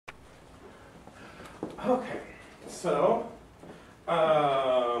Okay, so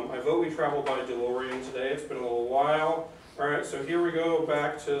I vote we travel by DeLorean today. It's been a little while. All right, so here we go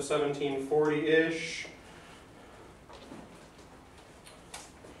back to 1740-ish.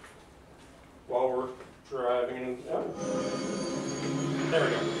 While we're driving. There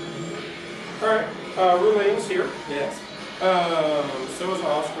we go. All right, Roumain's here. Yes. So is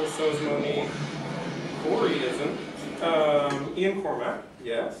Oscar. So is Monique. Corey isn't. Ian Cormack.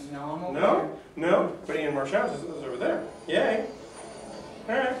 Yes. No, I'm over No? here. No? But Ian Marchand is over there. Yay.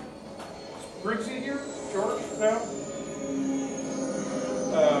 Alright. Briggsy here? George? No?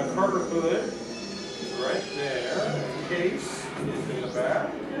 Carter Hood is right there. Case is in the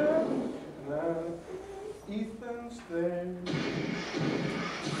back. Yeah. And Ethan's there.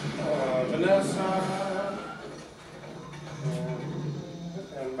 Vanessa.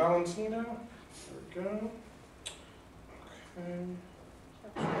 And Valentina. There we go. Okay.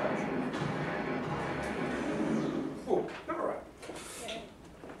 Oh, all right.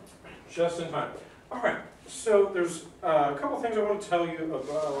 Just in time. All right. So there's a couple things I want to tell you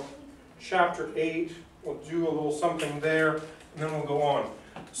about Chapter 8. We'll do a little something there, and then we'll go on.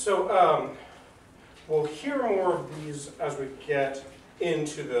 So we'll hear more of these as we get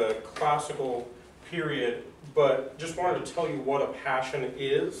into the classical period, but just wanted to tell you what a passion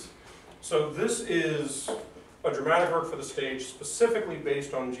is. So this is a dramatic work for the stage specifically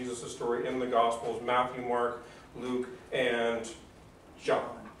based on Jesus' story in the Gospels, Matthew, Mark, Luke, and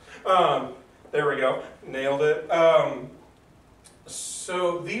John. There we go. Nailed it.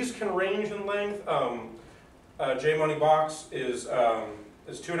 So these can range in length. J Money Box is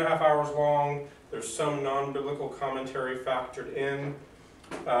 2.5 hours long. There's some non-biblical commentary factored in.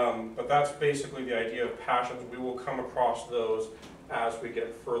 But that's basically the idea of passions. We will come across those as we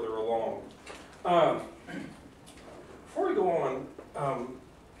get further along. Before we go on,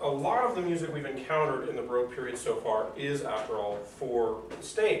 a lot of the music we've encountered in the Baroque period so far is, after all, for the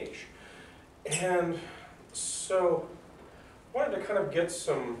stage. And so I wanted to kind of get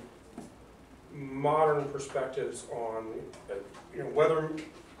some modern perspectives on whether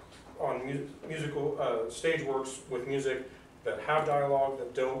on musical stage works with music that have dialogue,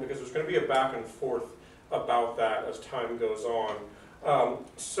 that don't, because there's going to be a back and forth about that as time goes on.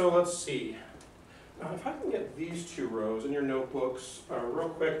 So let's see. If I can get these two rows in your notebooks real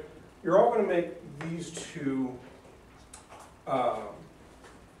quick, you're all going to make these two,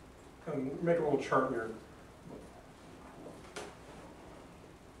 make a little chart in your.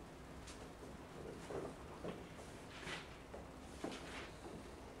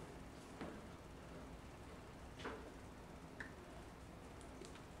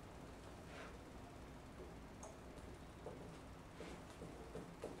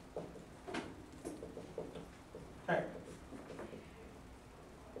 Okay.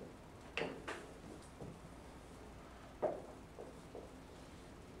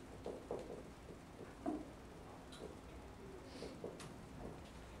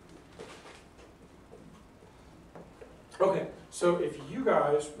 Okay, so if you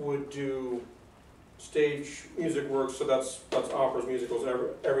guys would do stage music works, so that's operas, musicals,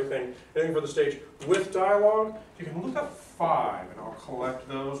 everything for the stage with dialogue, you can look up 5, and I'll collect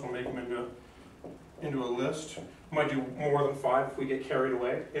those. We'll make them into a list. Might do more than 5 if we get carried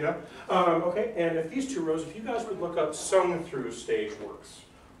away, you know? Okay, and if these two rows, if you guys would look up sung through stage works,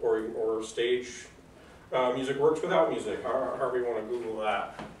 or stage music works without music, however you want to Google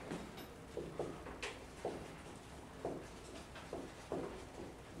that.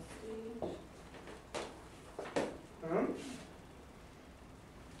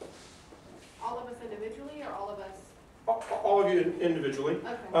 All of us individually, or all of us? All of you individually.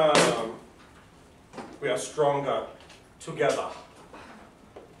 Okay. We are stronger together.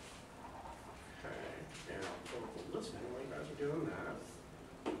 Okay, and I'll listen while you guys are doing that.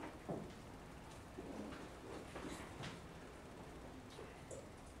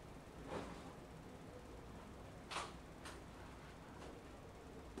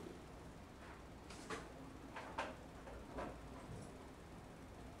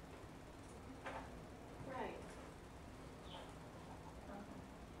 Right.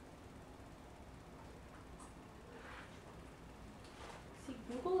 See,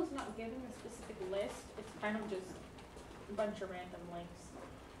 Google is not giving a specific list. It's kind of just a bunch of random links.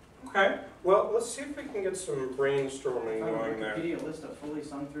 Okay, well, let's see if we can get some brainstorming going there. Wikipedia list of fully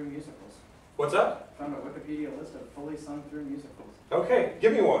sung through musicals. What's up? Found a Wikipedia list of fully sung through musicals. Okay,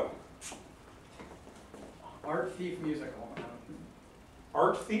 give me one. Art Thief musical.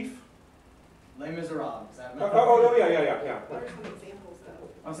 Art Thief? Les Miserables. Is that Oh, yeah. What are some examples though?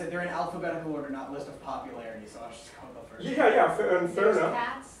 I'll say they're in alphabetical order, not list of popularity, so I'll just go first. Yeah, fair There's enough.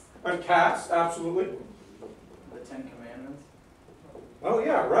 Cats. And Cats, absolutely. Ten Commandments. Oh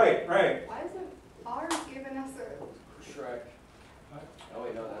yeah, right. Why is it ours giving us a? Shrek. Oh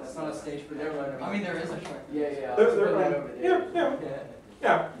wait, no, That's not a stage They're production. running. I mean, there is a Shrek. Yeah, yeah. They're I'll put that running. over there.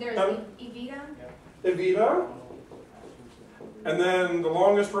 Yeah. There's Evita. Evita, and then the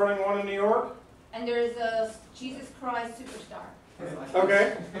longest running one in New York. And there's a Jesus Christ Superstar.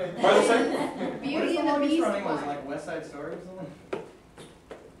 Okay. By the same. What is Beauty the and the longest Beast running one? one. Like West Side Story or something?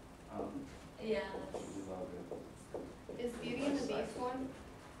 Yeah. Is Beauty and the Beast one?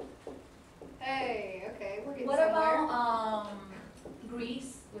 Hey, okay, we're getting What somewhere. about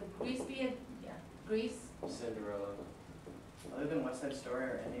Greece? Would Greece be a Greece? Cinderella. Other than West Side Story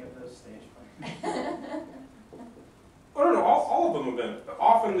or any of those stage plays? Oh no, all of them have been.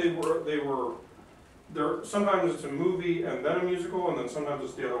 Often they were. There sometimes it's a movie and then a musical, and then sometimes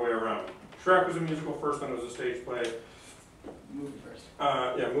it's the other way around. Shrek was a musical first, then it was a stage play. Movie first.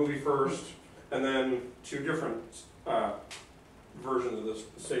 Yeah, movie first, and then two different versions of this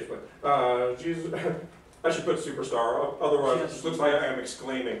stage play. Jesus, I should put Superstar, otherwise it just looks like I am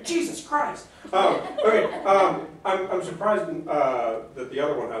exclaiming, Jesus Christ! Okay, I'm surprised that the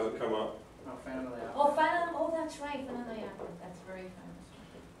other one hasn't come up. Oh, Phantom of the Opera. Oh, Phantom. Oh, that's right. Phantom of the Opera. That's very famous.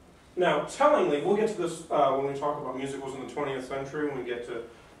 Now, tellingly, we'll get to this when we talk about musicals in the 20th century, when we get to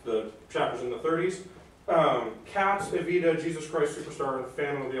the chapters in the 30s. Cats, Evita, Jesus Christ Superstar, and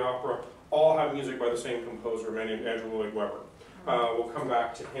Phantom of the Opera all have music by the same composer, a man named Andrew Lloyd Webber. We'll come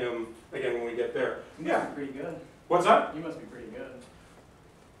back to him again when we get there. You must be pretty good. What's that? You must be pretty good.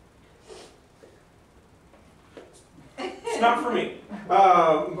 It's not for me.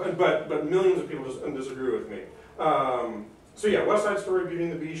 But millions of people just disagree with me. So yeah, West Side Story, Beauty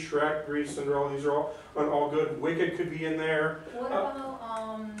and the Beast, Shrek, Grease, Cinderella, these are all good. Wicked could be in there. What about,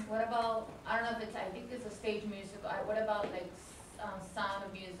 I don't know if it's, I think it's a stage musical. What about like Sound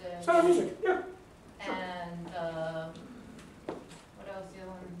of Music? Sound of Music, yeah. Sure. And what else? The other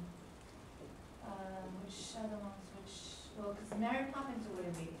one? Which other ones? Well, because Mary Poppins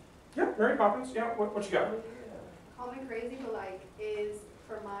would be. Yeah, Mary Poppins, yeah, what you got? Call me crazy, but like, is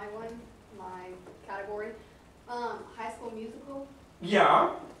for my category, High School Musical,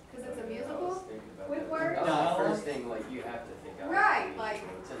 Yeah. because it's a musical with words. That was the first thing like you have to think of. Right, like-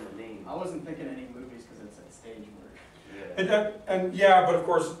 It's in the name. I wasn't thinking any movies because it's at stage work. Yeah. And yeah, but of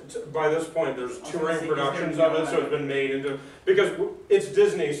course, by this point, there's touring productions of it, so it's been made into, because it's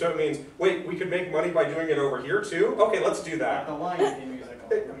Disney, so it means, wait, we could make money by doing it over here too? Okay, let's do Like that. the Lion King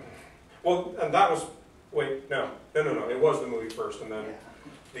musical. Well, and that was, wait, no, it was the movie first, and then Yeah.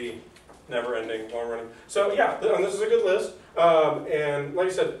 the never-ending, long-running. So yeah, and this is a good list. And like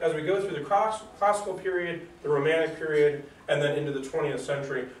I said, as we go through the classical period, the Romantic period, and then into the 20th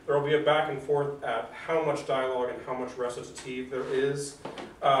century, there will be a back and forth at how much dialogue and how much recitative there is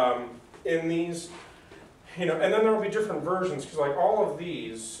in these. And then there will be different versions, because like all of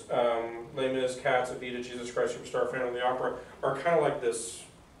these, Les Mis, Cats, Evita, Jesus Christ Superstar, Phantom of the Opera, are kind of like this,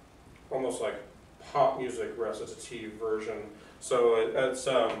 almost like pop music recitative version. So it's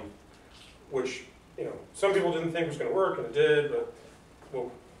which, some people didn't think was going to work, and it did, but we'll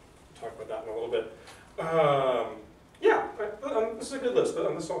talk about that in a little bit. Yeah, this is a good list,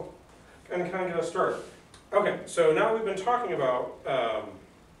 but this will kind of get us started. Okay, so now we've been talking about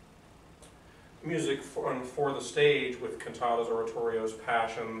music for the stage with cantatas, oratorios,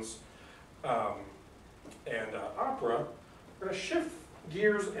 passions, and opera. We're going to shift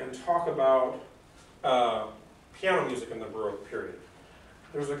gears and talk about piano music in the Baroque period.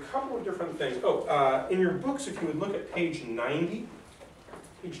 There's a couple of different things. In your books, if you would look at page 90.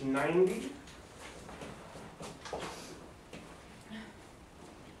 Page 90.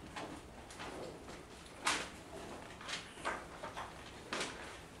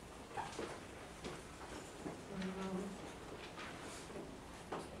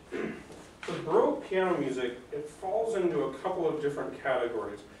 The Baroque piano music, it falls into a couple of different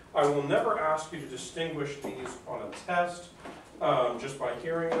categories. I will never ask you to distinguish these on a test. Just by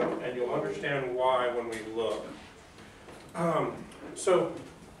hearing them, and you'll understand why when we look. So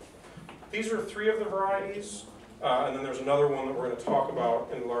these are three of the varieties, and then there's another one that we're going to talk about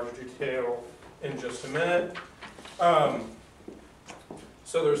in larger detail in just a minute. So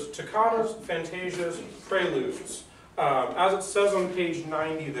there's toccatas, fantasias, preludes. As it says on page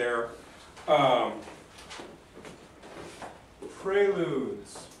 90 there,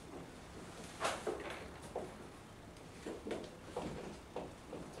 preludes.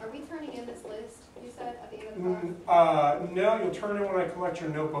 Are we turning in this list, you said, at the end of the class? No, you'll turn in when I collect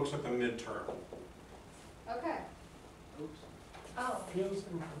your notebooks at the midterm. Okay. Oops. Oh. Feels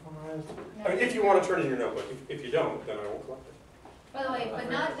improvised. I mean, if you want to turn in your notebook. If you don't, then I won't collect it. By the way,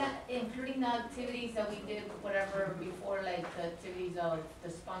 but not that including the activities that we did, whatever, before, like the activities of the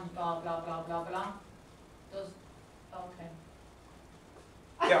SpongeBob, blah, blah, blah, blah? Those, okay.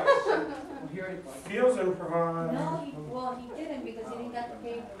 Yeah, Well, here it like, feels improvised. No, well, he didn't because he didn't get the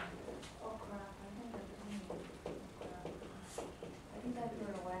paper. Oh crap, I think I threw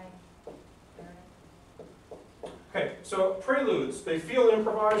it away. Okay, so preludes, they feel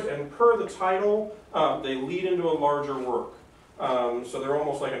improvised, and per the title, they lead into a larger work. So they're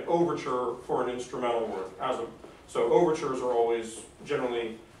almost like an overture for an instrumental work. So overtures are always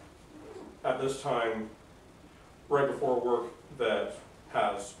generally, at this time, right before work that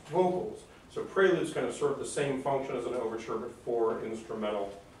has vocals. So preludes kind of serve the same function as an overture, but for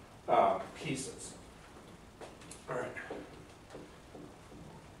instrumental pieces. All right.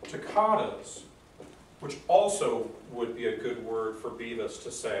 Toccatas, which also would be a good word for Beavis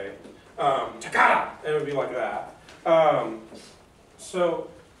to say. Toccata! It would be like that. Toccatas,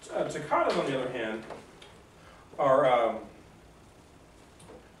 on the other hand, are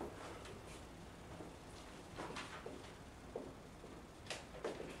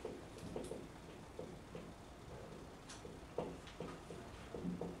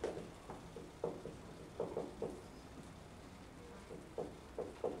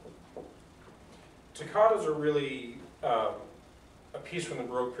toccatas are really a piece from the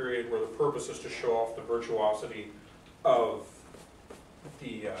Baroque period where the purpose is to show off the virtuosity of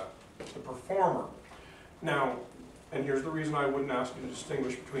the performer. Now, and here's the reason I wouldn't ask you to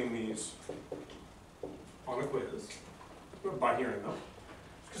distinguish between these on a quiz, by hearing them.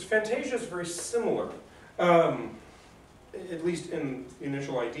 Because Fantasia is very similar, at least in the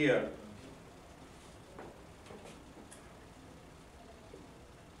initial idea.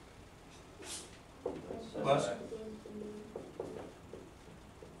 Les?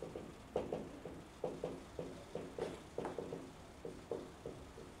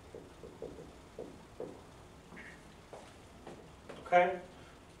 Okay,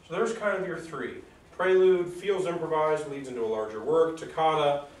 so there's kind of your three. Prelude, feels improvised, leads into a larger work.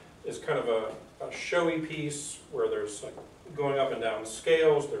 Toccata is kind of a showy piece where there's like going up and down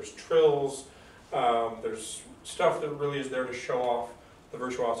scales, there's trills, there's stuff that really is there to show off the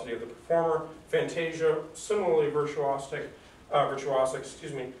virtuosity of the performer. Fantasia, similarly virtuosic,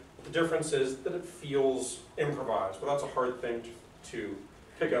 excuse me. The difference is that it feels improvised. Well, that's a hard thing to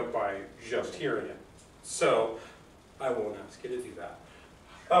pick up by just hearing it. So I won't ask you to do that.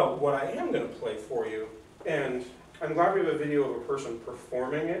 Oh, what I am going to play for you, and I'm glad we have a video of a person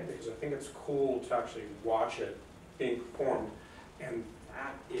performing it because I think it's cool to actually watch it being performed. And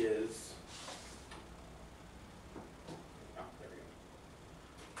that is, oh, there we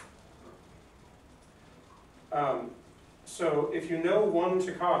go. So if you know one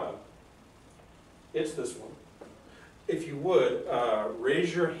toccata, it's this one. If you would,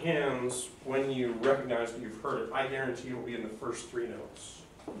 raise your hands when you recognize that you've heard it. I guarantee you'll be in the first three notes.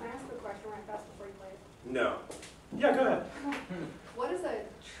 Can I ask a question right fast before you play it? No. Yeah, go ahead. What is a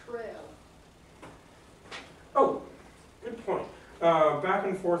trill? Oh, good point. Back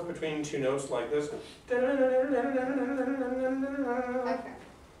and forth between two notes like this. Okay.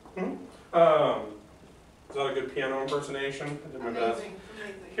 Is that a good piano impersonation? I did my best. Amazing,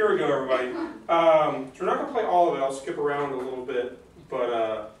 amazing. Here we go, everybody. So we're not going to play all of it. I'll skip around a little bit,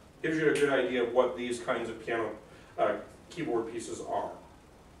 but gives you a good idea of what these kinds of piano keyboard pieces are.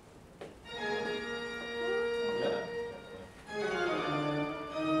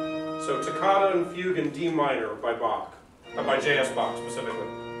 So Toccata and Fugue in D minor by Bach, by J.S. Bach specifically.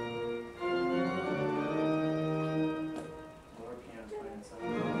 lower piano playing itself.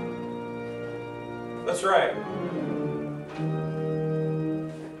 That's right.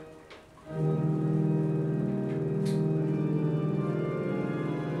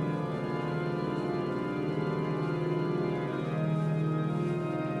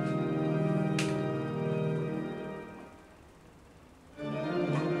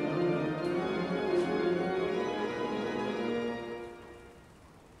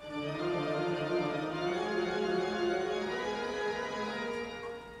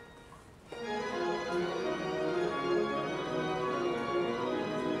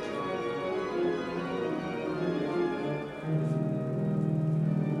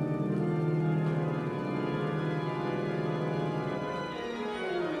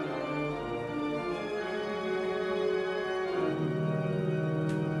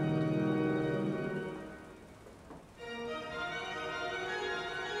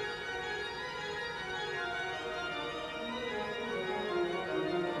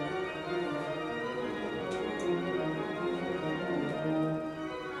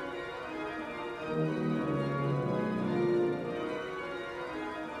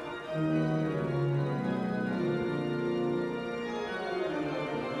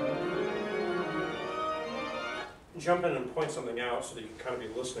 jump in and point something out so that you can kind of be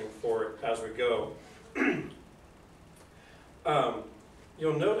listening for it as we go.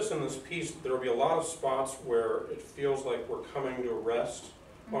 You'll notice in this piece there will be a lot of spots where it feels like we're coming to a rest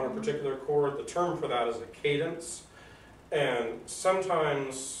on a particular chord. The term for that is a cadence, and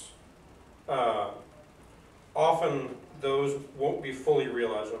sometimes, often those won't be fully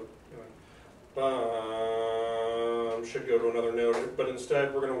realized. Should go to another note, but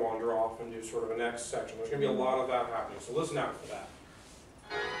instead we're going to wander off and do sort of a next section. There's going to be a lot of that happening, so listen out for that.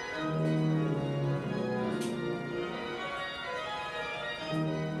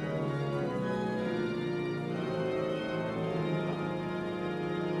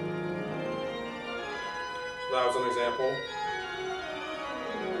 So that was an example.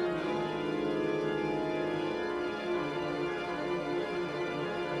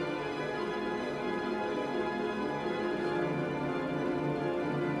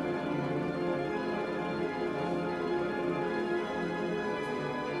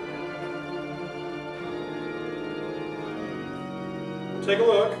 Take a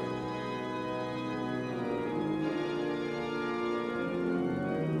look.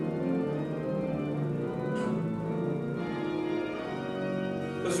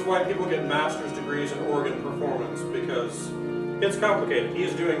 This is why people get master's degrees in organ performance, because it's complicated. He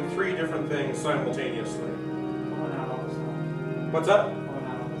is doing 3 different things simultaneously. Pulling out all the stops. What's that? Pulling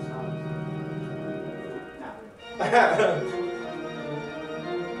out all the stops. Not really.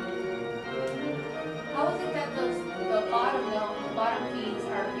 How is it that the bottom note, the bottom keys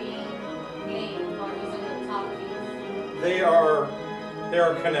are being named while using the top keys? They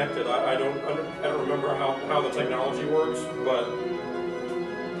are connected. I don't remember how the technology works, but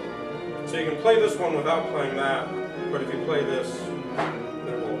so you can play this one without playing that, but if you play this,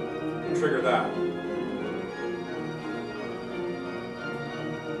 it will trigger that.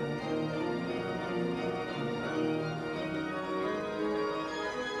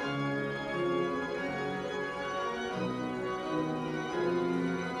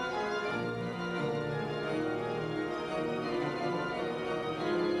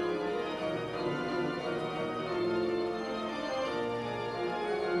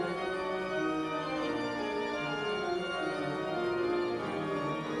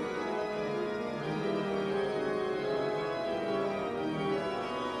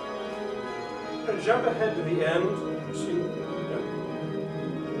 Jump ahead to the end. See,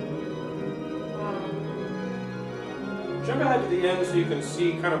 jump ahead to the end so you can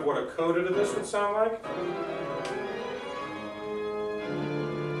see kind of what a coda to this would sound like.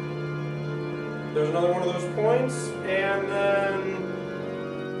 There's another one of those points, and then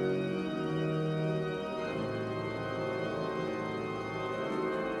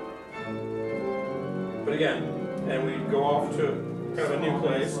but again, and we go off to kind of a new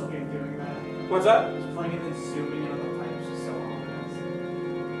place. What's that? Just playing it and zooming in on the pipes is so ominous.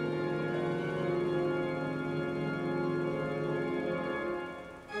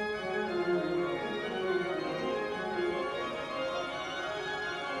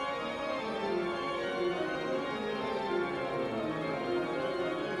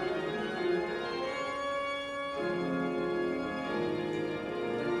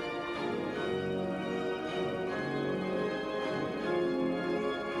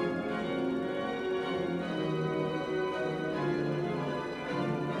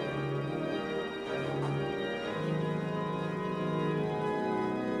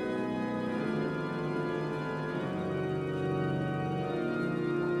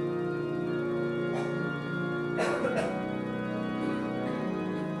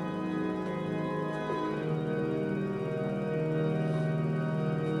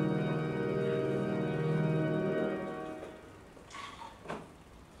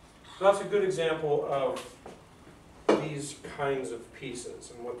 So that's a good example of these kinds of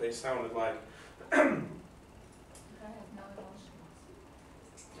pieces and what they sounded like. I have no emotions.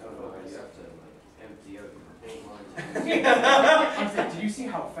 You have to like empty out your whole mind. I said, do you see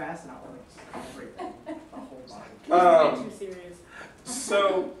how fast and how like everything, the whole body? It's way too serious.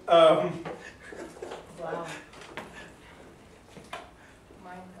 So, Wow.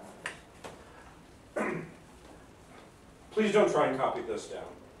 My God. please don't try and copy this down.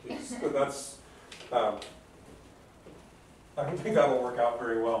 Please. That's, I don't think that'll work out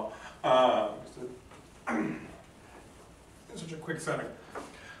very well. In such a quick setting.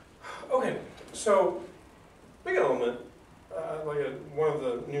 Okay, so big element, one of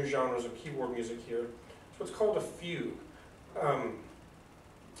the new genres of keyboard music here, is what's called a fugue.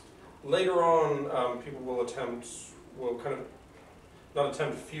 Later on, people will kind of, not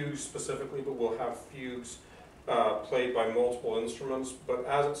attempt fugues specifically, but will have fugues played by multiple instruments, but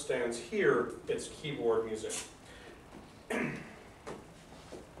as it stands here, it's keyboard music. Okay.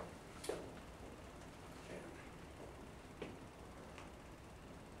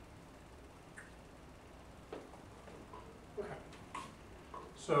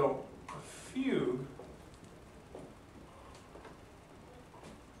 So a fugue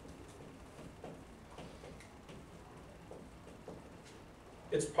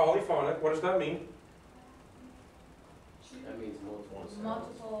it's polyphonic. What does that mean? That means multiple sounds.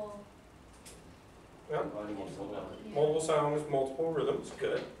 Multiple. Yeah. Combining into one. Yeah. Multiple sounds, multiple rhythms.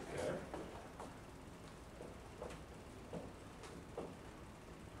 Good. Okay.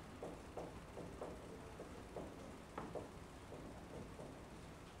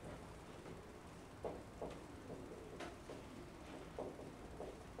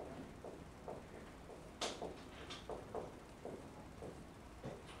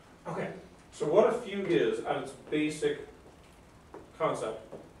 Okay, so what a fugue is, at its basic concept,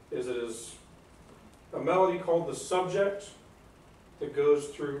 is it is a melody called the subject that goes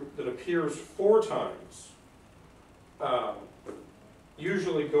through, that appears 4 times,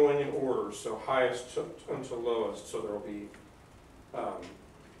 usually going in order, so highest to lowest, so there will be,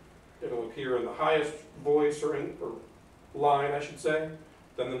 it'll appear in the highest voice or line, I should say,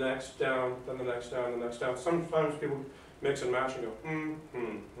 then the next down, then the next down, the next down. Sometimes people mix and match and go,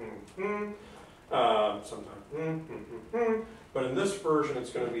 sometimes, but in this version it's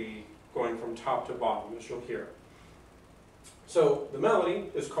going to be going from top to bottom, as you'll hear. So the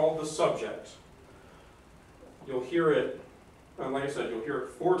melody is called the subject. You'll hear it, and like I said, you'll hear it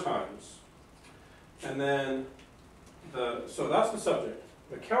 4 times. And then, so that's the subject.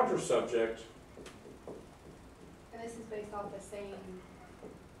 The counter subject, And this is based off the same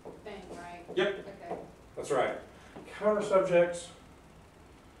thing, right? Yep. Okay. that's right. Counter subject is,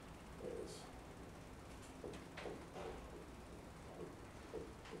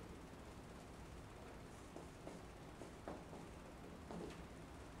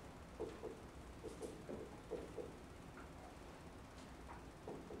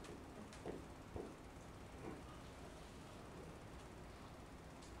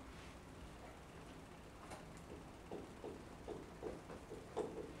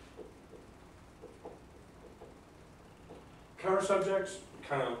 counter subject,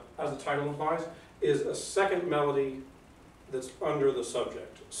 kind of as the title implies, is a second melody that's under the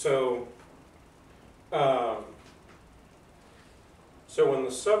subject. So, so when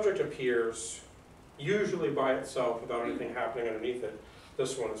the subject appears, usually by itself without anything happening underneath it,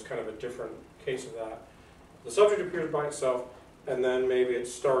 this one is kind of a different case of that. The subject appears by itself, and then maybe it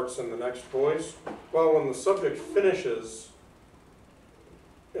starts in the next voice. Well, when the subject finishes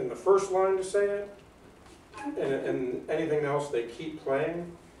in the first line to say it, and anything else they keep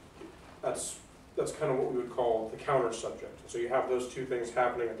playing, that's kind of what we would call the counter subject. So you have those 2 things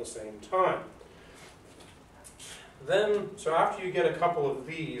happening at the same time. Then, so after you get a couple of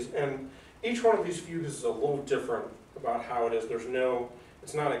these, and each one of these fugues is a little different about how it is.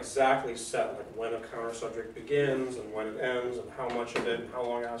 It's not exactly set, like when a counter subject begins and when it ends and how much of it and how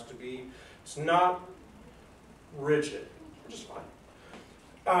long it has to be. It's not rigid, which is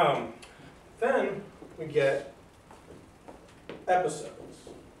fine. Then we get episodes.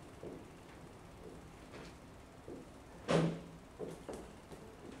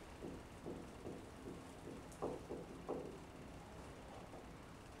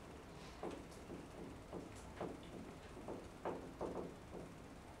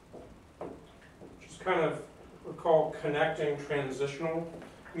 Just kind of recall connecting transitional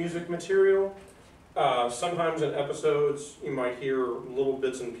music material. Sometimes in episodes you might hear little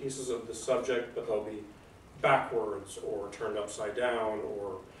bits and pieces of the subject, but they'll be backwards or turned upside down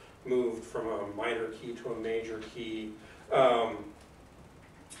or moved from a minor key to a major key. So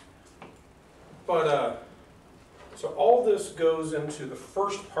all this goes into the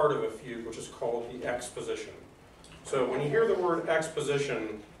first part of a fugue, which is called the exposition. So when you hear the word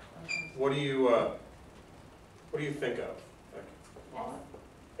exposition, what do you think of?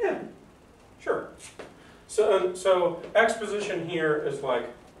 Yeah, sure. So exposition here is like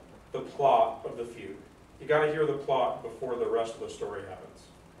the plot of the fugue. You got to hear the plot before the rest of the story happens.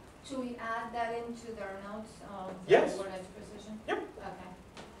 Should we add that into their notes? Yes. The word exposition? Yep. Okay.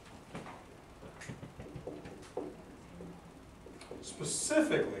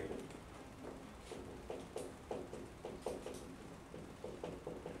 Specifically,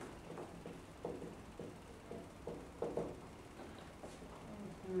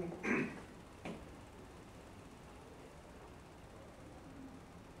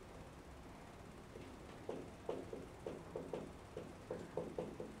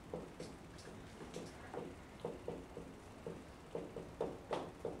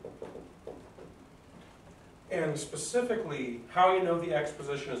 And specifically, how you know the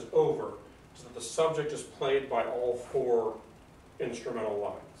exposition is over is that the subject is played by all 4 instrumental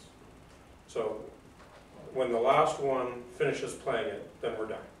lines. So when the last one finishes playing it, then we're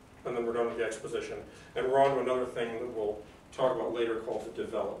done. And then we're done with the exposition. And we're on to another thing that we'll talk about later called the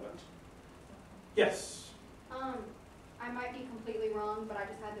development. Yes? I might be completely wrong, but I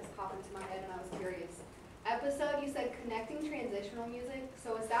just had this pop into my head and I was curious. Episode, you said connecting transitional music,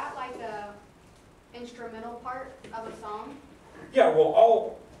 so is that like the instrumental part of a song? Yeah,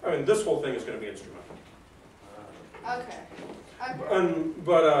 well, this whole thing is going to be instrumental. Okay.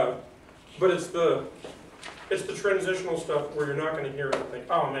 But it's the transitional stuff where you're not going to hear it and think,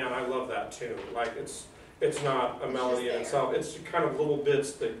 oh man, I love that tune. Like it's not a melody in itself. It's kind of little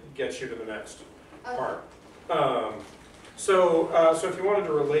bits that get you to the next part. So if you wanted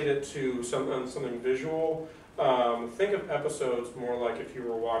to relate it to something visual, think of episodes more like if you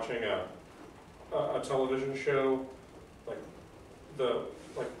were watching a television show, like the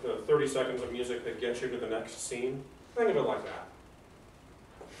 30 seconds of music that gets you to the next scene. Think of it like that.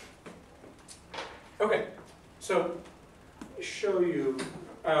 Okay, so show you,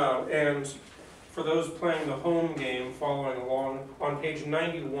 and for those playing the home game following along, on page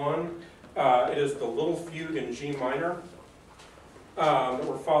 91, it is the little fugue in G minor that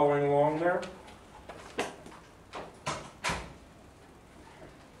we're following along there.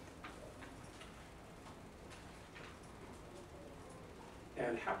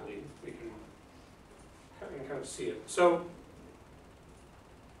 And happily, we can kind of see it. So,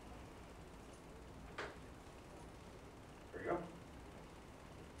 there you go.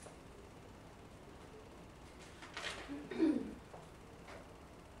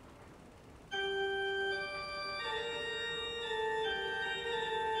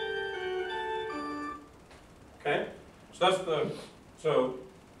 Okay, so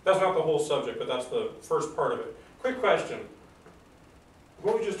that's not the whole subject, but that's the first part of it. Quick question.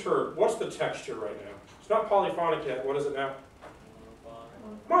 What we just heard, what's the texture right now? It's not polyphonic yet. What is it now?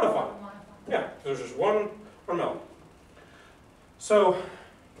 Monophonic. Yeah, there's just one melody. So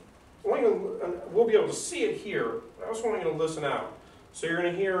we'll be able to see it here. I also want you to listen out. So you're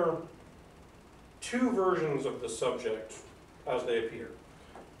going to hear 2 versions of the subject as they appear.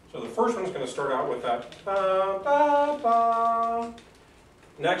 So the first one's going to start out with that ba, ba, ba.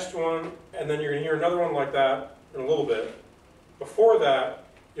 Next one, and then you're going to hear another one like that in a little bit. Before that,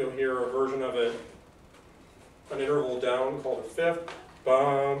 you'll hear a version of it, an interval down called a fifth,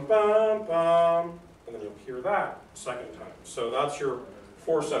 bum, bum, bum, and then you'll hear that second time. So that's your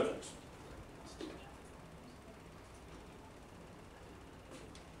 4 subjects.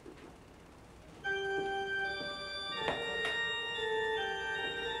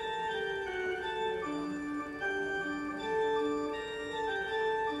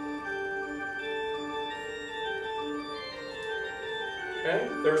 Okay,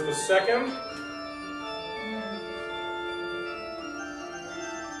 there's the second.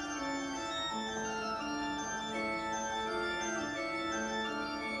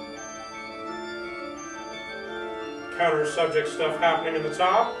 Counter subject stuff happening in the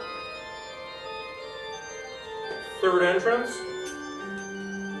top. Third entrance.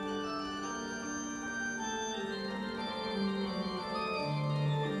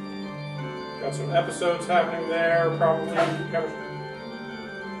 Got some episodes happening there, probably.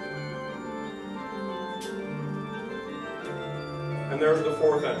 And there's the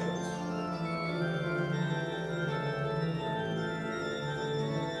 4th entrance.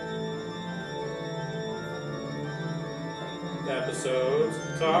 Episodes at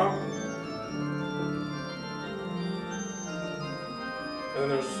the top. And then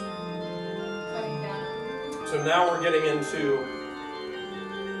there's... Cutting down. So now we're getting into...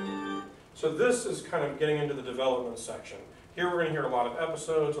 So this is kind of getting into the development section. Here we're going to hear a lot of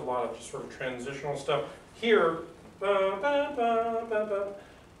episodes, a lot of just sort of transitional stuff. Here, ba, ba, ba, ba, ba,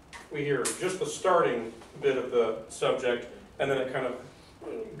 we hear just the starting bit of the subject, and then it kind of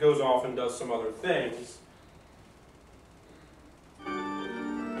goes off and does some other things.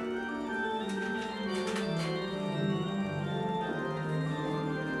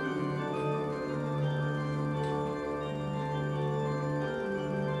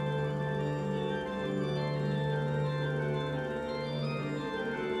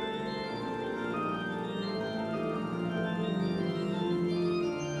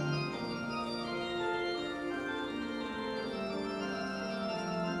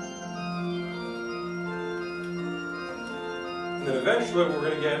 And then eventually what we're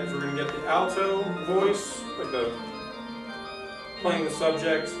going to get the alto voice, like the playing the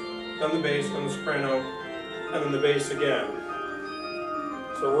subject, then the bass, then the soprano, and then the bass again.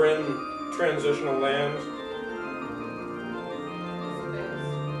 So we're in transitional land.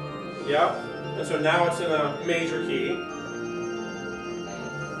 Yep. And so now it's in a major key.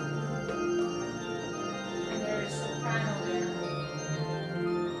 And there's soprano there.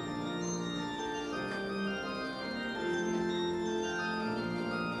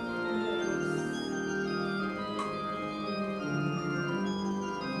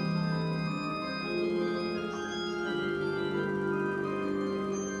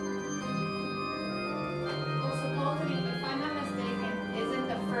 Well, supposedly, if I'm not mistaken, isn't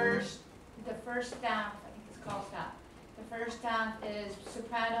the first staff, I think it's called staff, the first staff is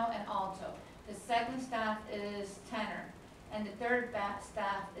soprano and alto. The second staff is tenor, and the third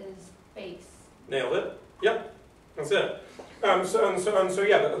staff is bass. Nailed it. Yep. That's it. So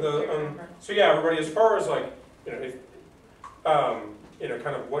yeah, everybody, as far as like, if,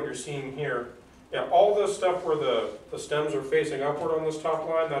 kind of what you're seeing here, yeah, all this stuff where the stems are facing upward on this top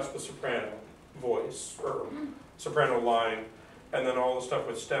line, that's the soprano voice, or soprano line, and then all the stuff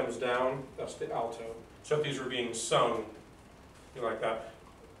with stems down, that's the alto. So if these were being sung, like that,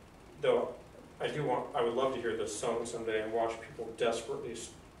 though I would love to hear this sung someday and watch people desperately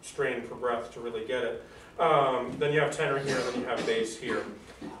strain for breath to really get it. Then you have tenor here, and then you have bass here.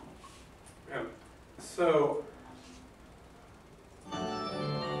 Yeah. So,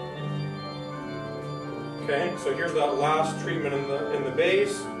 okay, so here's that last treatment in the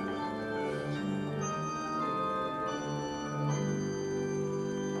bass.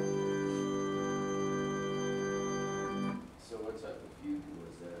 So what type of fugue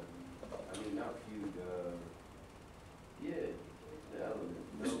was that? I mean, not fugue, the element.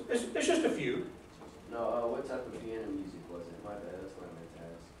 No, It's just a fugue. no, what type of piano music was it? My bad, that's what I meant to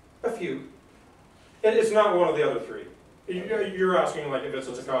ask. A fugue. It's not one of the other three. You're asking like if it's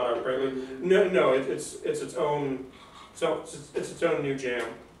a toccata or prelude. No, it's its own. So it's its own new jam.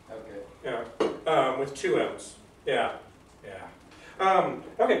 Okay. Yeah, with two M's. Yeah.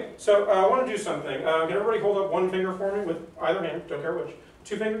 Okay, so I want to do something. Can everybody hold up one finger for me with either hand? Don't care which.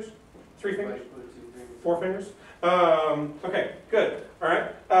 2 fingers? 3 fingers? Everybody put 2 fingers. 4 fingers? Okay, good. All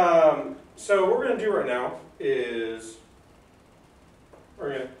right. So what we're going to do right now is we're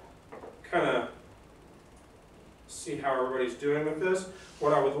going to kind of see how everybody's doing with this.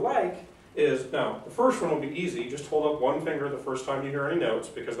 What I would like is, now, the first one will be easy. Just hold up one finger the first time you hear any notes,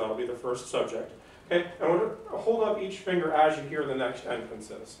 because that'll be the first subject. Okay, and we're going to hold up each finger as you hear the next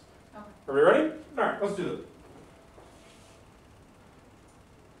entrances. Okay. Are we ready? All right, let's do this.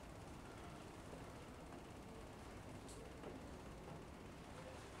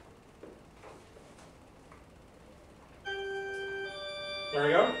 There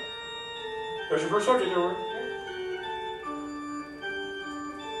we go. There's your first subject over.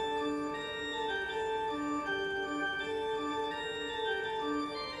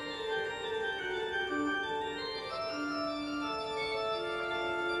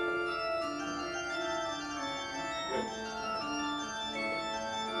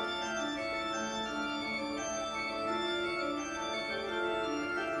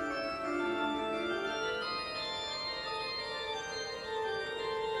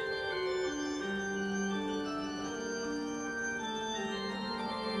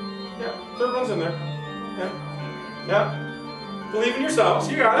 Yeah, third one's in there. Yeah. Yeah. Believe in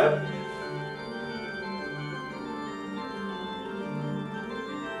yourselves, you got it.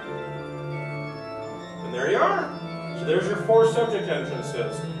 And there you are. So there's your 4 subject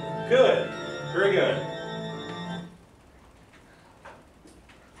entrances. Good. Very good.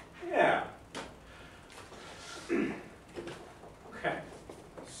 Yeah. Okay.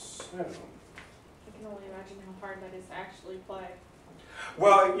 So. I can only imagine how hard that is to actually play.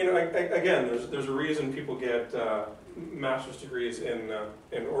 Well, again, there's a reason people get master's degrees in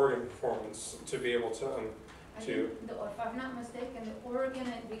organ performance to be able to I think, if I'm not mistaken, the organ,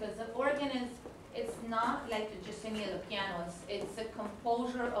 because the organ is, it's not like just any of the pianos. It's a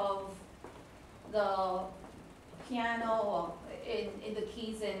composure of the piano in the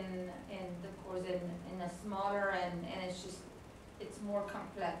keys and the chords in a smaller, and it's more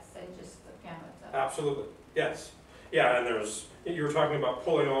complex than just the piano itself. Absolutely, yes, yeah. And you were talking about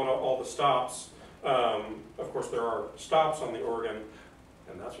pulling on all the stops. Of course, there are stops on the organ,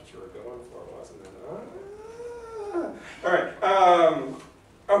 and that's what you were going for, wasn't it? All right.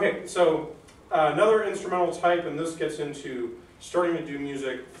 Okay, so another instrumental type, and this gets into starting to do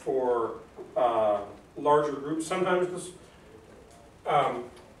music for larger groups. Sometimes this, so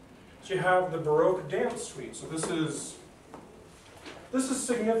you have the Baroque dance suite. So this is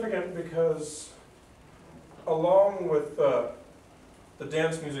significant because along with the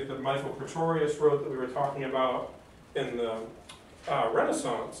dance music that Michael Pretorius wrote that we were talking about in the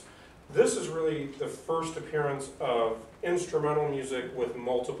Renaissance, This is really the first appearance of instrumental music with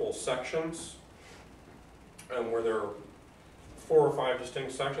multiple sections, and where there are 4 or 5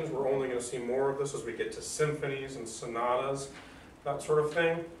 distinct sections. We're only going to see more of this as we get to symphonies and sonatas, that sort of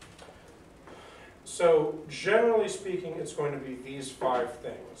thing. So generally speaking, it's going to be these 5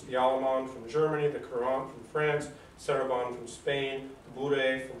 things. The allemande from Germany, the courante from France, sarabande from Spain, the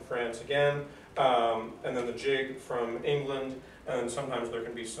bourrée from France again, and then the jig from England, and then sometimes there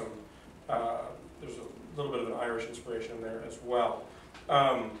can be some, there's a little bit of an Irish inspiration in there as well.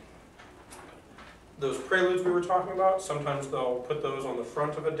 Those preludes we were talking about, sometimes they'll put those on the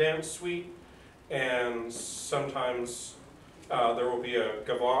front of a dance suite, and sometimes there will be a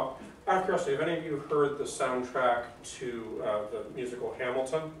gavotte. Out of curiosity, have any of you heard the soundtrack to the musical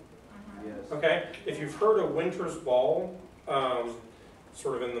Hamilton? Yes. Okay, if you've heard A Winter's Ball,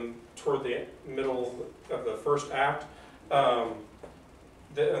 sort of toward the middle of the first act,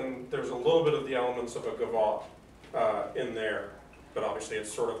 then there's a little bit of the elements of a gavotte in there, but obviously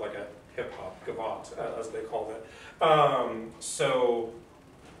it's sort of like a hip-hop gavotte, as they call it. So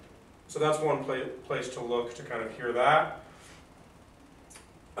that's one place to look to kind of hear that.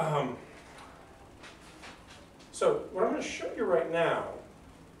 So what I'm going to show you right now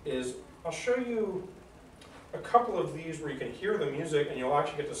is I'll show you a couple of these where you can hear the music and you'll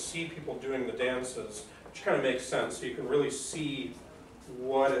actually get to see people doing the dances, which kind of makes sense, so you can really see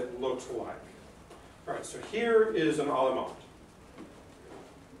what it looks like. All right, so here is an allemande.